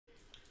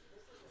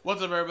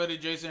What's up, everybody?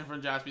 Jason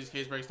from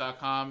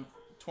JaspysCaseBreaks.com.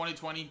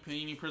 2020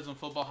 Panini Prizm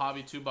Football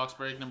Hobby 2-box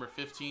break number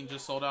 15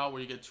 just sold out,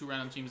 where you get 2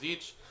 random teams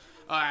each.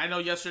 I know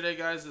yesterday,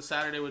 guys, the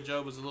Saturday with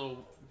Joe was a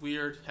little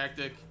weird,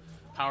 hectic,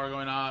 power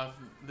going off,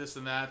 this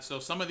and that. So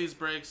some of these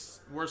breaks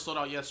were sold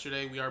out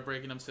yesterday. We are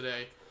breaking them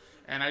today.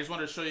 And I just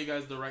wanted to show you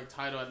guys the right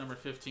title at number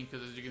 15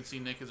 because, as you can see,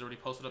 Nick has already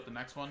posted up the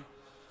next one.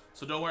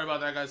 So don't worry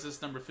about that, guys. This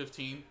is number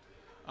 15.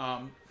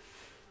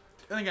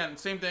 And again,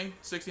 same thing,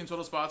 16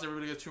 total spots.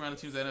 Everybody gets 2 random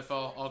teams of the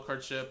NFL, all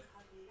card ship.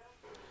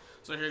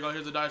 So here you go.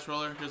 Here's a dice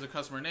roller. Here's the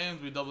customer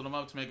names. We doubled them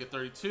up to make it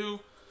 32.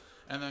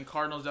 And then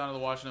Cardinals down to the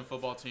Washington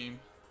football team.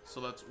 So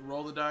let's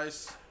roll the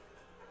dice.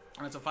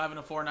 And it's a 5 and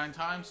a 4 9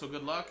 times, so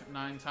good luck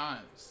 9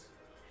 times.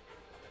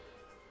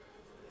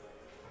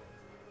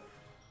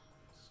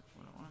 So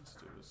what I want to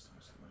do is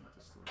actually make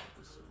this a little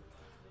bit this way.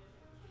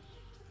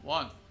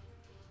 1,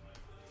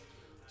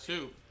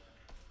 2,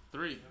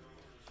 3,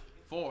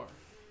 4,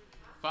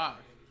 5,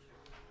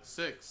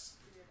 6,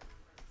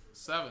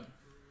 7,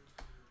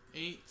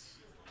 8,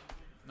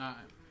 9.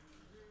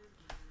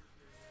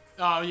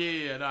 Oh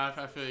yeah, no,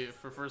 I feel you.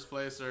 For first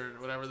place or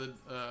whatever the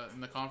in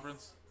the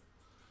conference.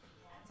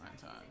 9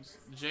 times.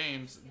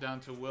 James down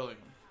to William.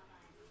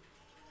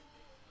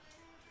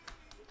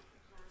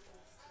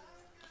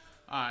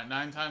 All right,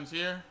 9 times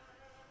here.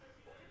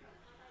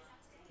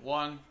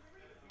 1,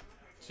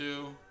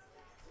 2,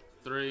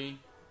 3,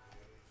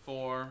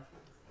 4,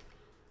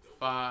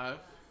 5.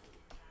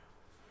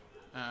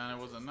 And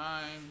it was a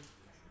 9,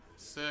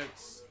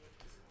 6,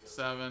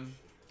 7,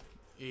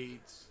 8,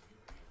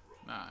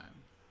 9.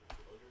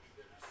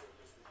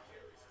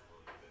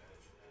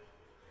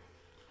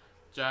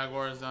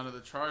 Jaguars down to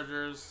the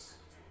Chargers.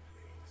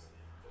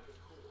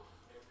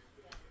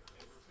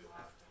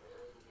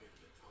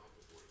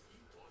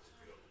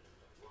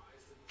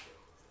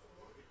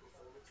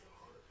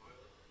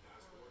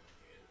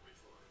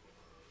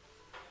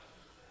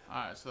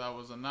 Alright, so that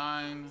was a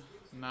 9,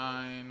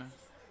 9,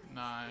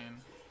 9.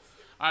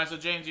 Alright, so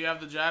James, you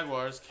have the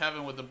Jaguars,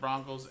 Kevin with the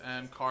Broncos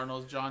and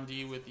Cardinals, John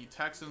D with the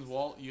Texans,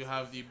 Walt, you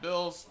have the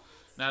Bills,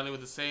 Natalie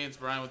with the Saints,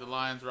 Brian with the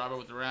Lions, Robert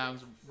with the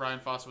Rams, Brian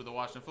Foster with the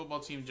Washington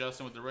football team,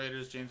 Justin with the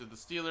Raiders, James with the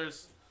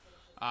Steelers.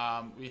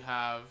 We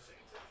have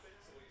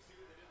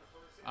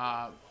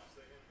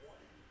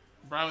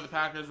Brian with the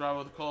Packers, Robert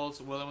with the Colts,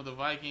 William with the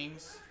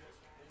Vikings,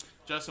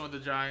 Justin with the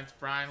Giants,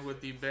 Brian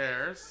with the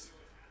Bears.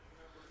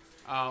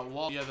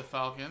 Walt, you have the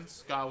Falcons,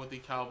 Scott with the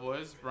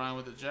Cowboys, Brian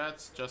with the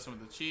Jets, Justin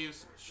with the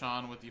Chiefs,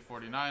 Sean with the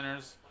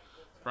 49ers,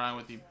 Brian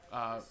with the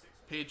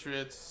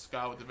Patriots,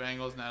 Scott with the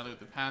Bengals, Natalie with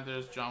the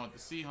Panthers, John with the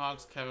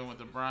Seahawks, Kevin with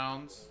the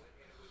Browns,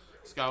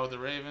 Scott with the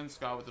Ravens,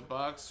 Scott with the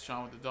Bucks,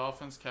 Sean with the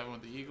Dolphins, Kevin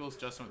with the Eagles,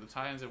 Justin with the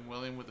Titans, and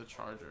William with the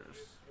Chargers.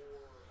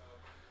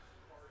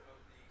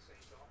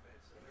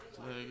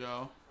 So there you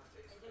go.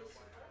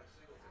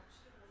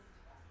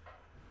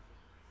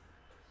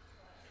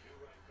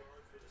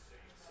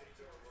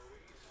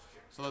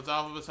 So let's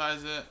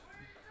alphabetize it.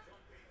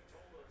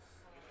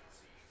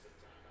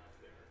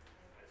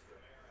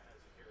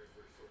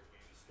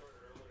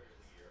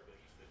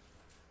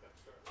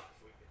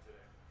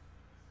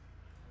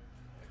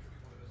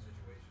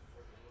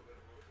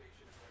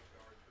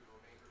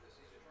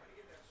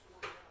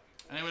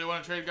 Anybody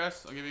want to trade,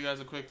 guys? I'll give you guys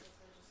a quick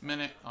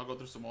minute. I'll go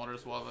through some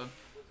orders while then.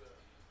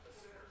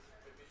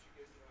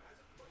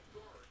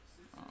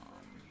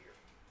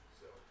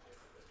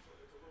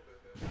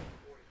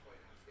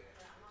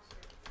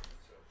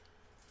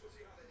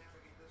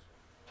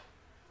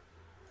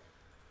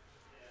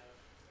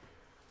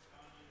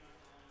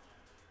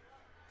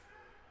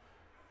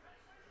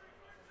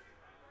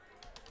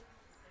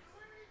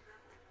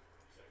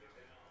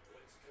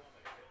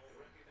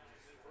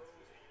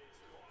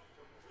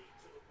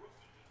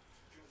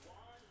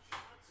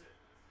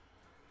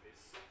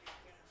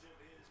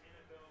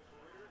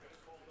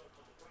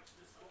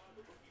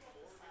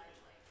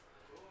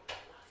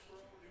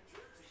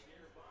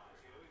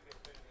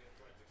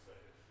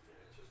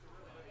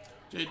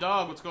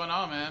 J-Dog, what's going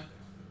on, man?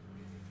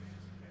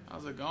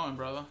 How's it going,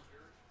 brother?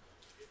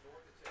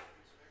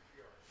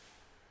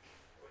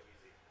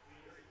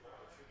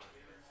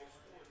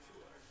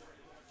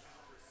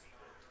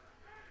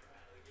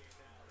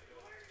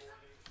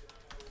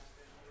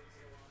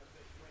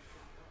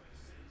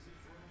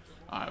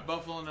 Alright,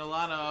 Buffalo and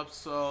Atlanta up,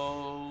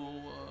 so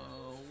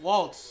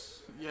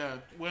Walt, yeah,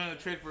 we're going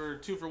to trade for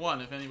 2 for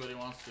 1 if anybody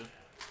wants to.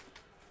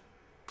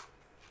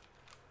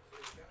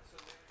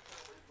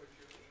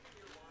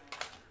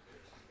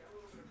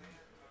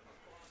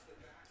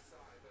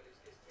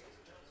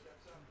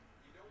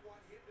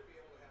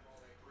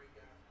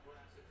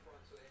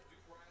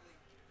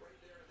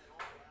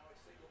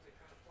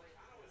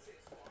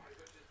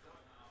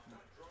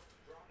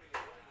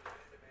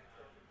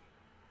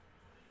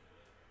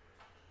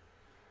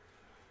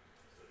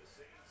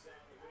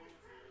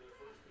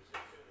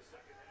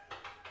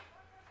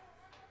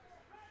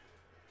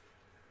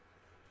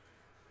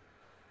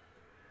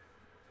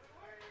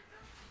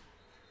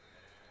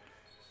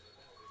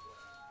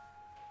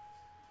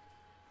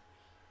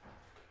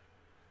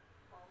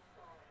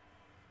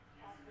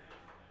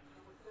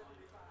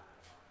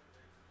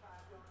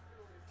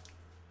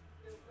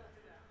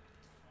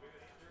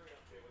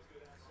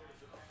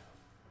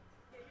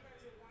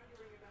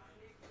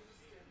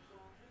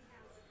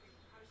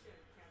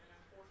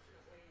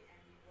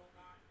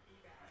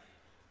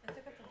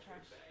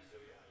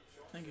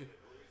 Thank you.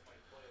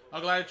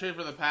 I'll gladly trade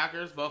for the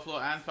Packers, Buffalo,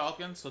 and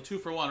Falcons. So 2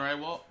 for 1, right,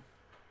 Walt?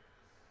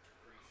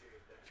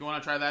 If you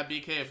want to try that,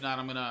 BK. If not,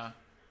 I'm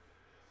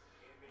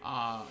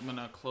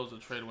gonna close the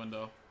trade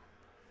window.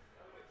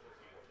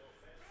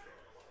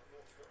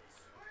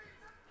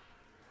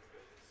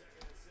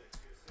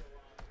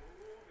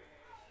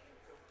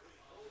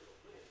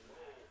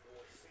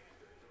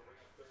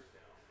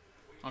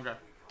 Okay.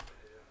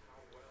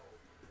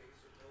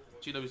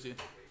 GWC.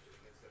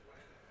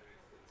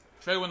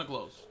 Trade window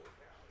close.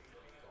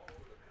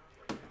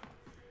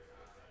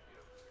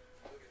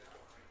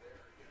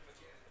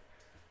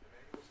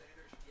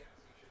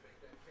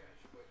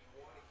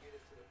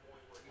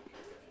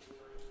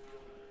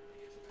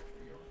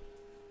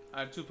 I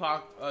have two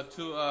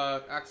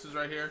axes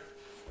right here.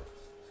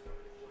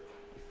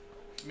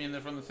 I mean,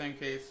 they're from the same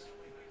case.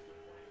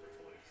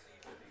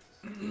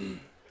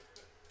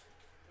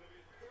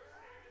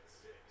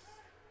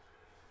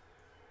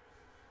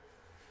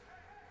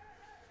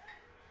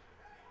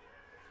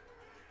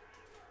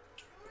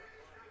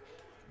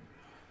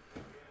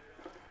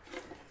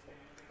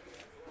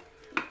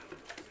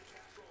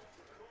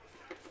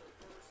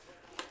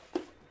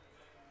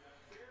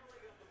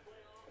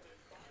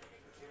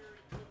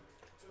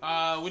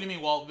 What do you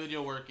mean, Walt?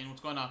 Video working? What's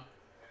going on?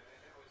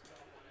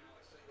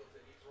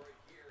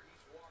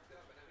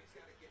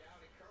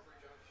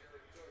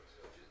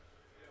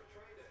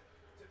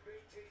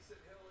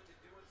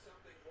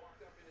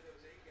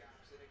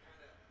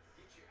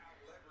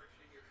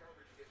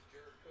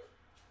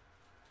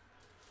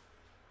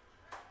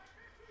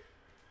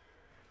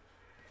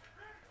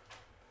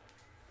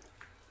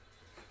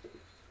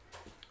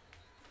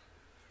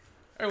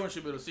 Everyone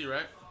should be able to see,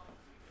 right?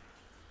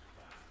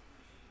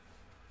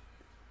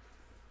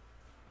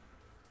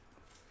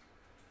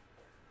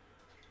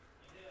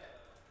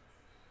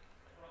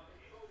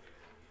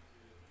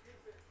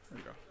 There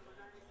you go.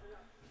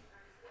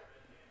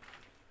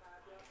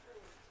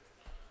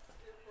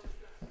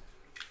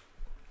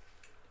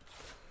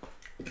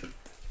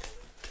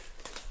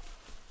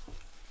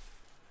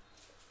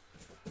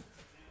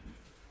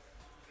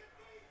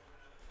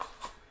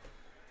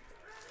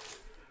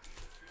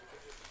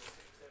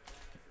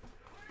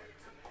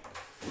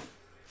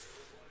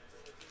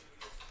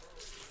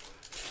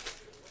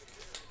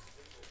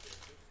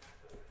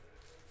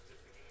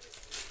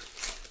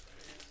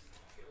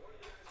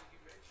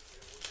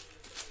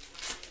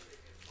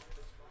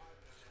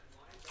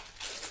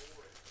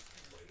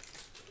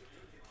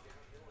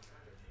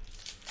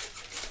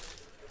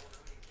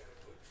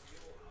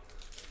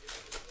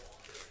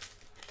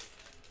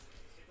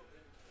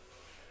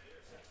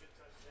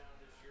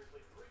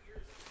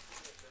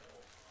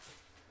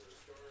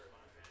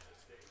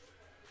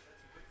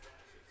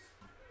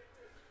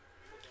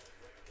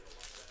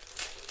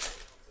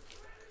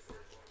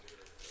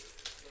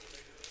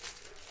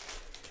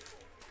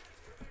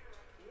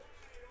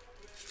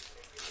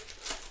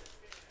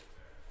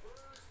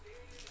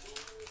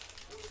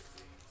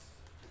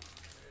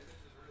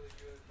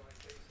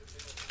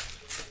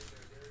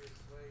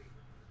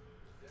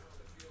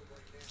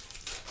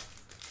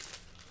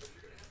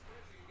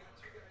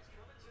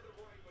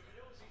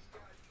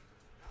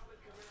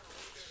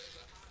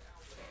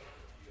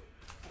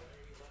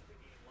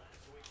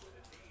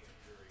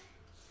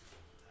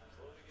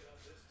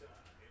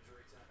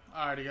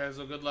 Alrighty, guys.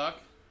 So good luck.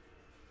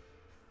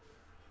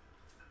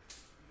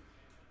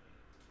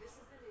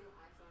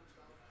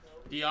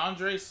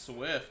 DeAndre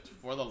Swift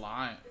for the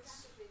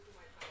Lions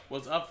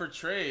was up for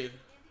trade.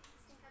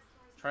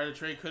 Tried to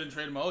trade, couldn't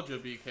trade Mojo,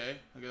 BK.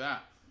 Look at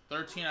that.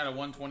 13 out of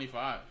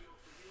 125.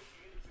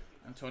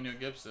 Antonio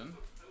Gibson.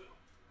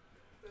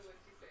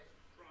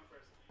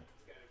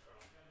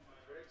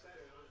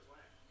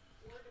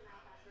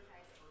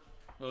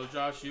 Little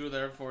Josh Yu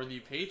there for the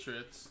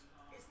Patriots.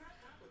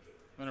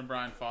 Winner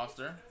Brian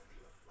Foster.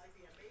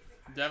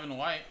 Devin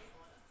White.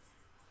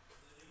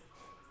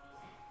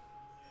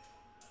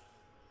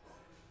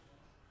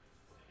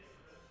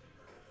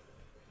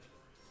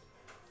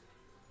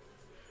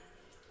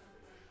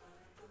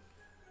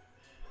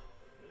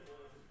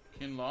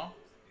 Kinlaw.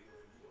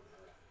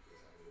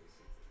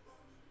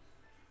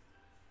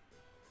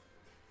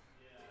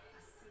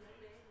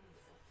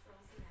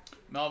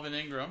 Melvin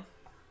Ingram.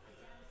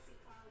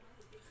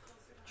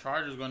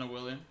 Chargers going to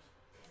Williams.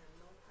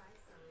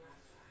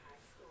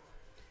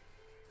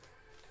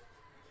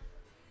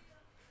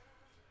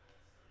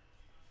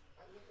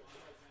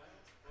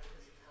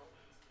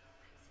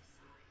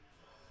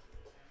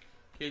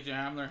 KJ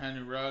Hamler,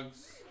 Henry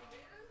Ruggs.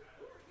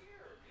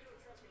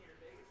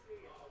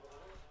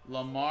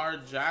 Lamar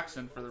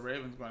Jackson for the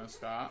Ravens going to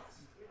Scott.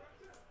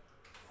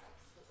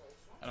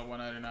 At a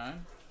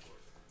 199.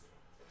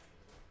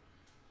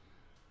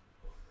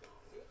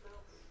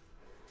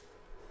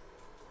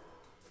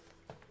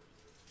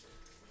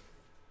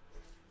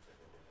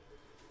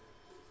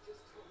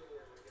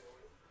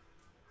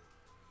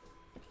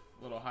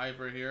 Little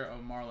hyper here of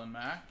Marlon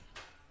Mack.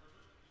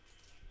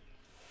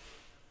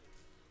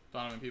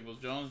 Donovan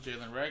Peoples-Jones,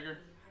 Jalen Reagor.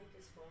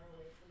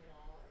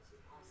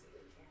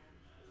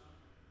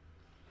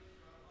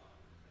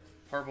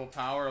 Purple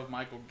Power of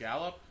Michael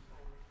Gallup.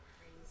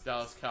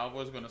 Dallas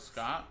Cowboys going to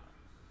Scott.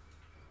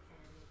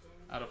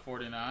 Out of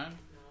 49.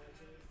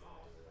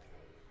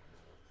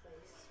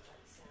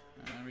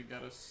 And we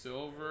got a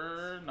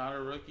silver, not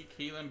a rookie,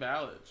 Keelan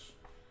Ballage.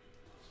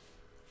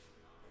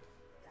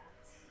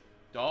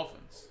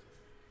 Dolphins.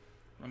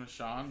 Going to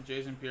Sean.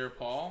 Jason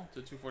Pierre-Paul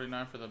to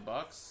 249 for the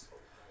Bucks.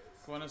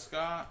 Going to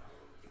Scott.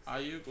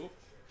 Ayuk.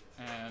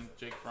 And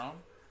Jake Fromm.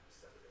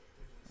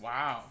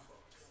 Wow.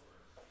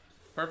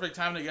 Perfect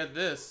time to get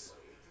this.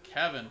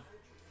 Kevin.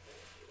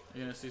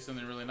 You're going to see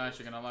something really nice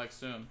you're going to like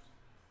soon.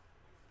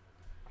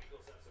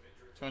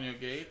 Antonio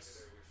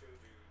Gates.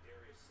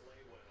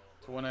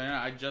 To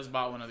 199. I just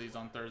bought one of these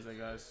on Thursday,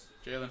 guys.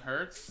 Jalen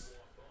Hurts.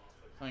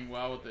 Playing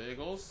well with the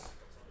Eagles.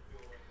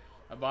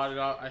 I bought it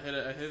out. I hit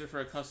it for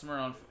a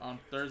customer on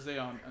Thursday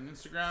on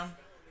Instagram.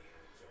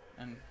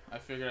 And I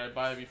figured I'd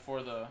buy it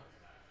before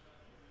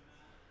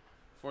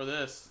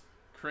this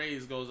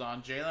craze goes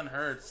on. Jalen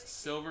Hurts,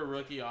 silver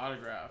rookie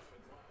autograph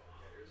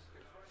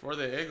for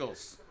the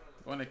Eagles.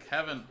 Going to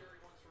Kevin.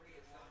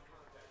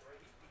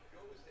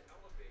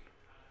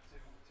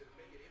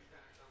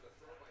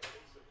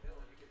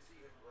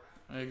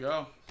 There you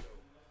go.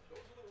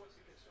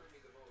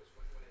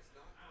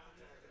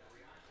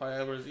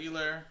 Clyde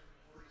Edwards-Helaire.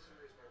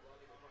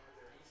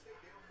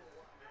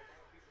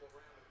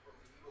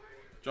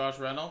 Josh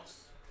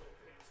Reynolds.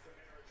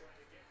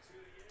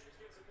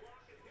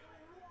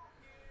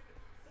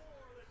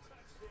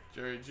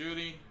 Jerry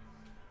Jeudy.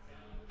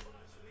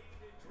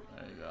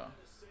 There you go.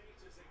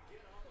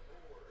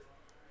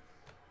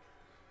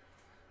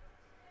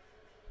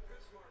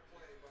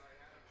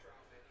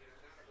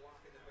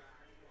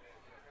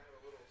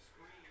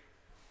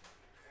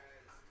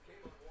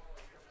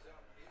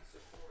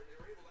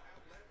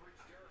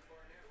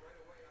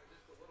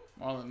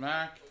 Marlon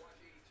Mack.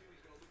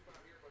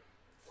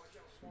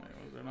 Wait,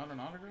 was there not an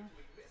autograph?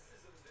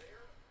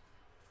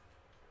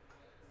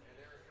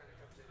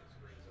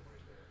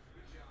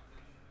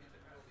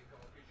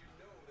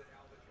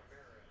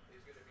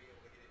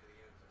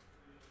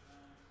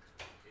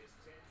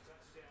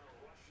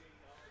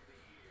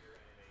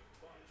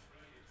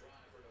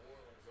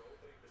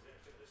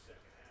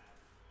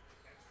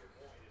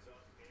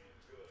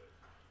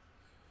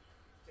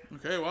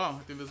 Okay, wow.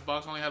 I think this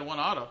box only had one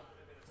auto.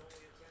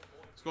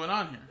 What's going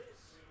on here?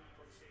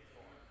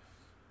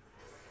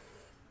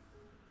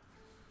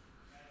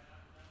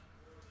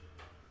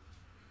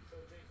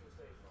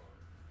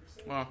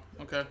 Wow,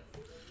 okay.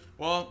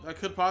 Well, that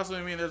could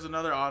possibly mean there's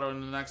another auto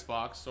in the next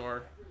box,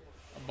 or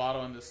a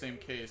bottle in the same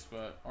case,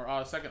 but or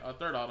a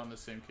third auto in the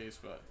same case,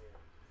 but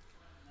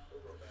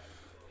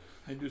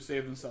they do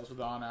save themselves with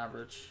the on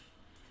average.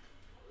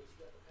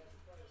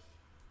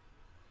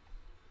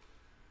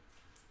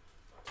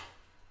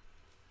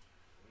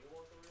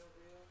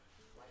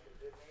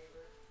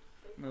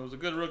 I mean, it was a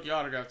good rookie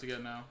autograph to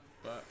get now,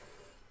 but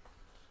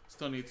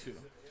still need two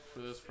for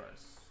this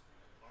price.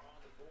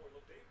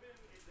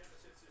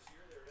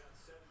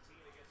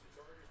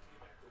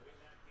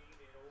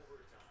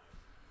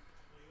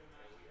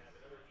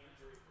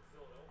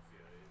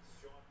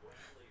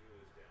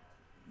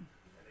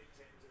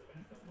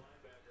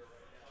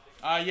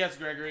 Yes,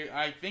 Gregory.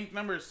 I think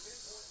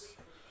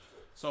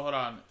so hold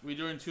on. We're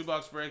doing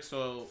 2-box break,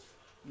 so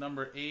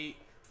number 8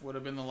 would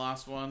have been the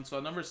last one. So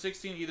number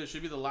 16 either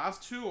should be the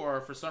last two, or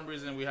for some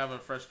reason we have a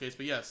fresh case.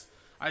 But yes,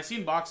 I've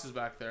seen boxes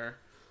back there.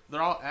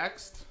 They're all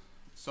X'd,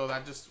 so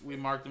that we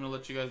marked them to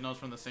let you guys know it's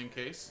from the same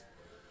case.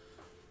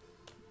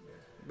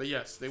 But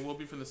yes, they will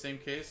be from the same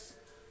case.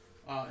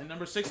 And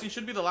number 16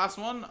 should be the last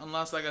one,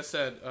 unless, like I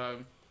said,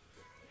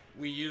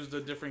 we used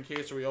a different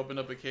case, or we opened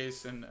up a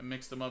case and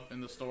mixed them up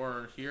in the store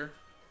or here.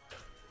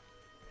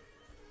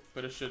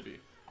 But it should be.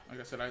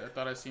 Like I said, I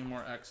thought I seen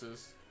more X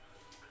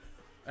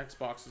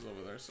boxes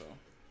over there, so.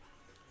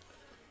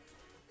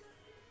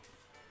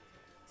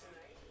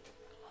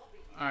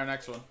 Alright,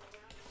 next one.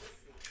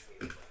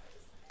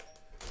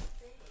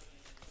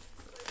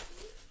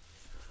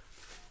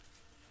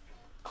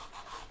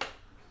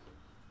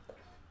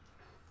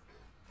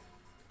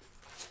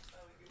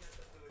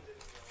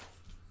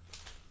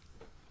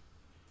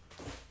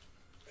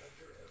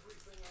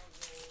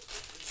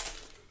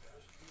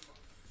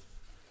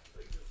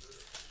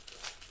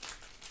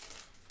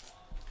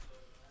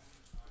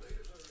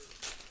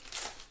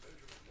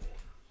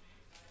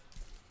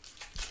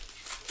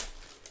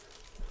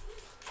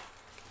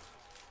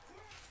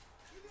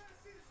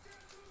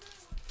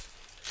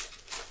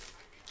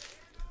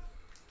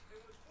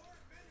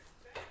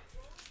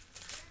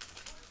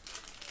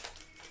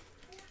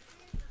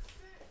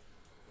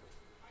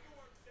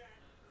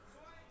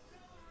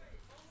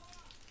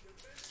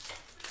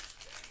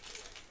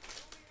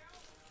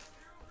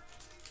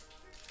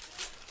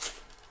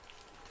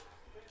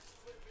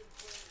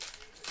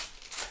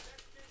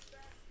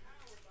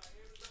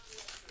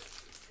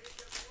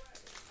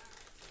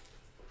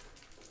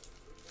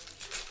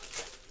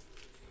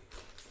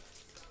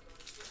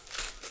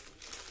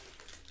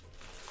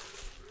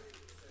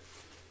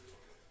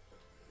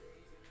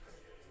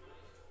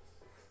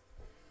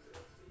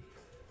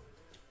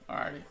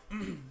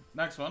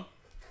 Next one.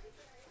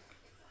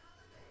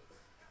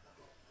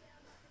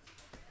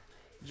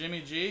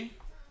 Jimmy G.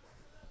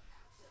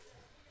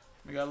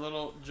 We got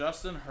little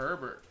Justin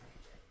Herbert.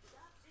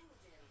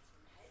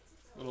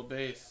 Little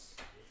base.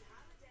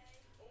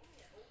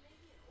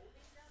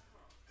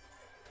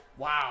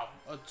 Wow.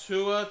 A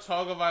Tua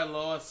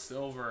Tagovailoa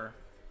silver.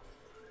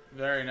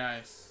 Very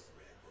nice.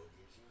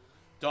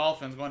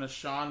 Dolphins going to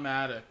Sean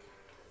Maddock.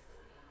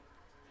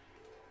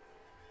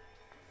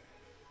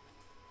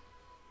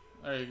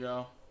 There you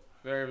go.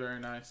 Very, very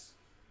nice.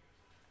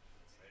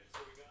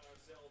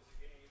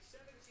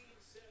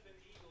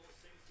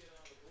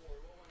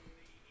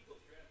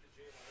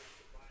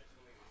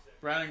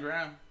 Brandon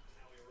Graham.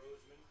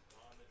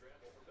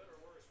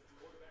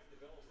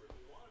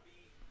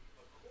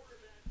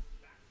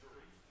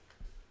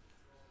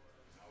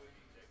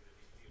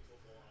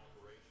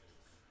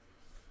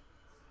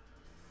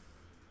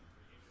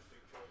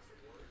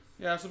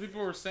 Yeah, so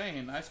people were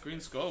saying, nice green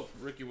scope,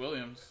 Ricky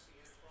Williams.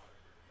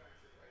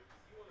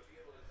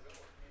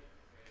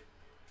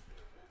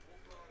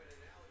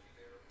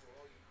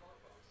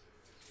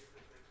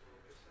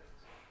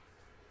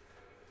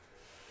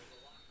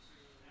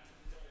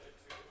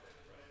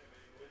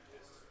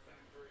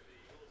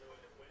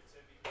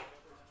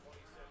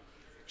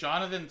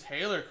 Jonathan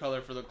Taylor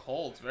color for the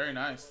Colts. Very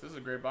nice. This is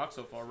a great box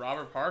so far.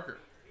 Robert Parker.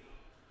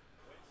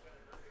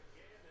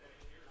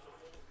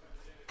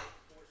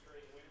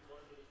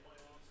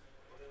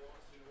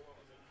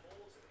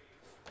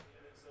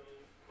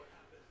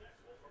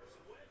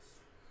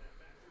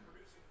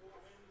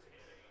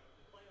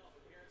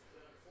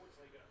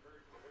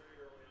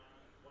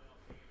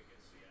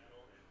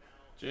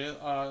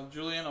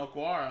 Julian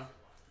Okwara.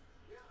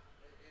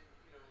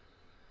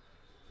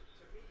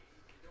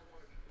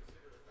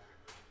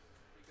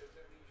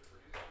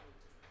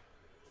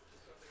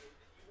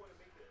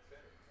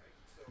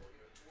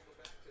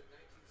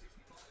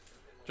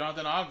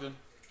 Jonathan Ogden.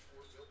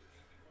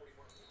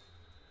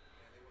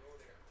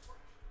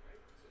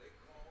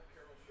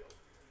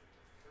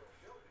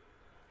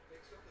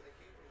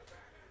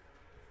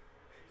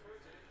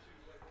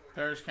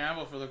 Parrish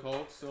Campbell for the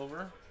Colts,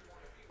 silver.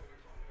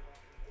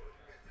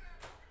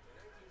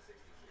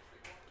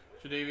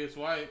 Tre'Davious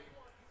White.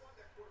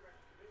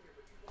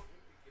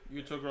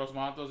 You took Gross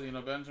Matos,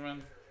 Eno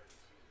Benjamin.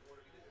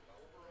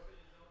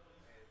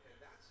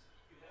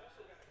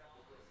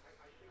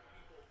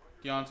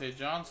 Deontay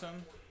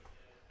Johnson.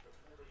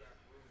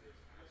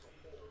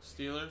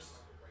 Steelers.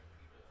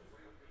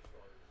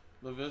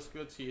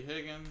 Laviska, T.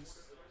 Higgins.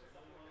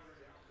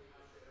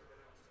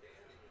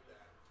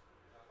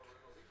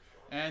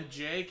 And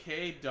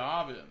J.K.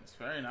 Dobbins.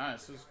 Very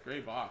nice. This is a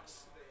great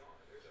box.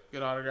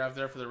 Good autograph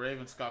there for the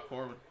Ravens, Scott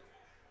Corbin.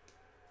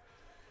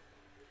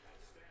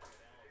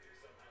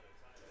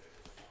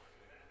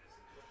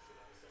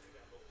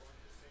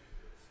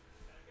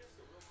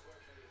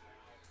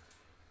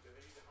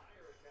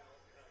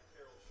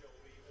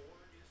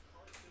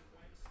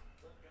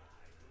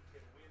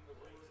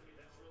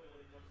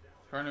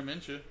 Gardner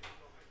Minshew.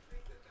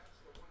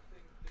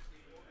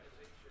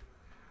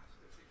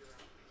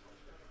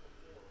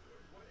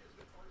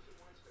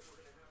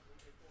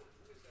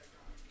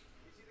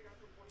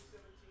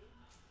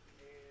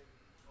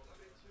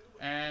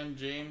 And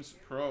James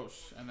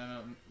Proche. And then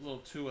a little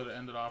Tua to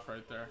end it off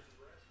right there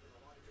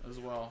as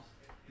well.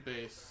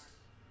 Base.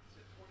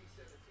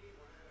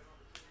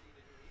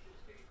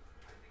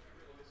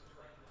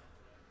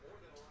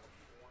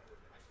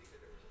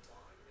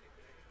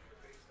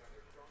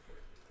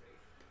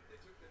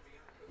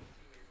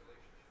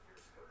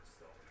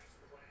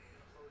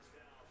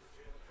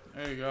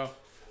 There you go.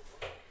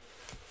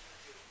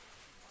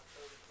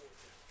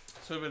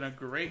 This would have been a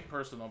great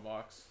personal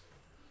box.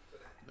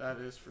 That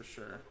is for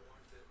sure.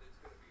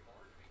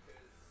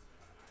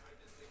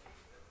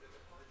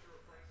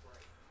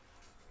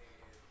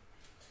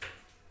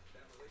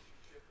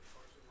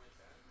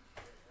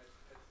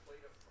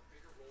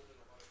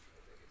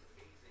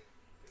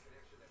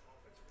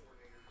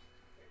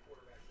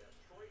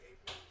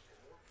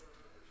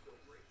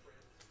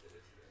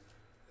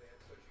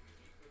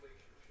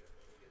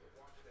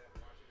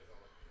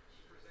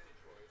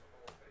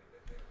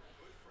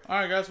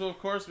 Alright guys, well of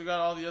course we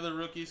got all the other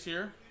rookies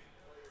here.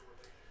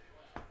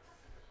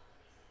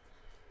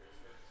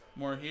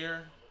 More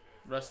here.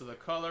 Rest of the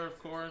color of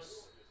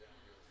course.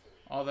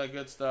 All that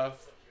good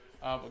stuff.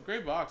 But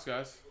great box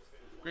guys.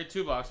 Great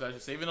two box I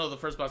should say, even though the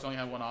first box only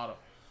had one auto.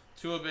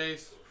 Tua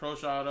base,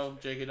 Proche auto,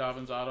 J.K.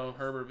 Dobbins auto,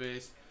 Herbert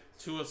base,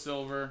 Tua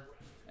silver,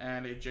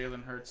 and a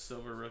Jalen Hurts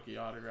silver rookie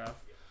autograph.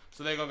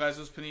 So there you go guys,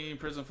 this is Panini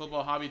Prizm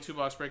Football Hobby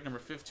 2-box break number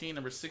 15.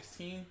 Number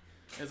 16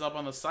 is up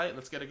on the site.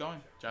 Let's get it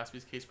going.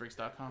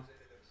 JaspysCaseBreaks.com.